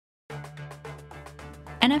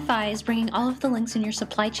NFI is bringing all of the links in your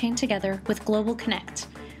supply chain together with Global Connect,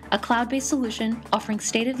 a cloud-based solution offering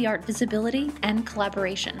state-of-the-art visibility and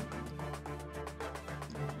collaboration.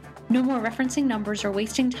 No more referencing numbers or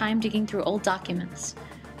wasting time digging through old documents.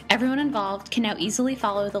 Everyone involved can now easily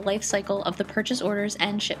follow the life cycle of the purchase orders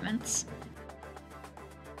and shipments.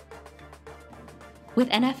 With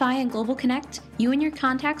NFI and Global Connect, you and your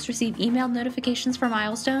contacts receive emailed notifications for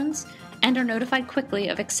milestones and are notified quickly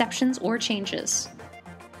of exceptions or changes.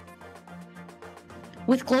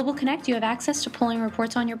 With Global Connect, you have access to pulling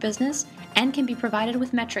reports on your business and can be provided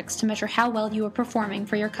with metrics to measure how well you are performing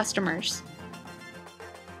for your customers.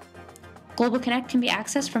 Global Connect can be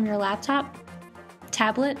accessed from your laptop,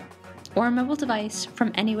 tablet, or mobile device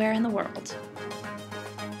from anywhere in the world.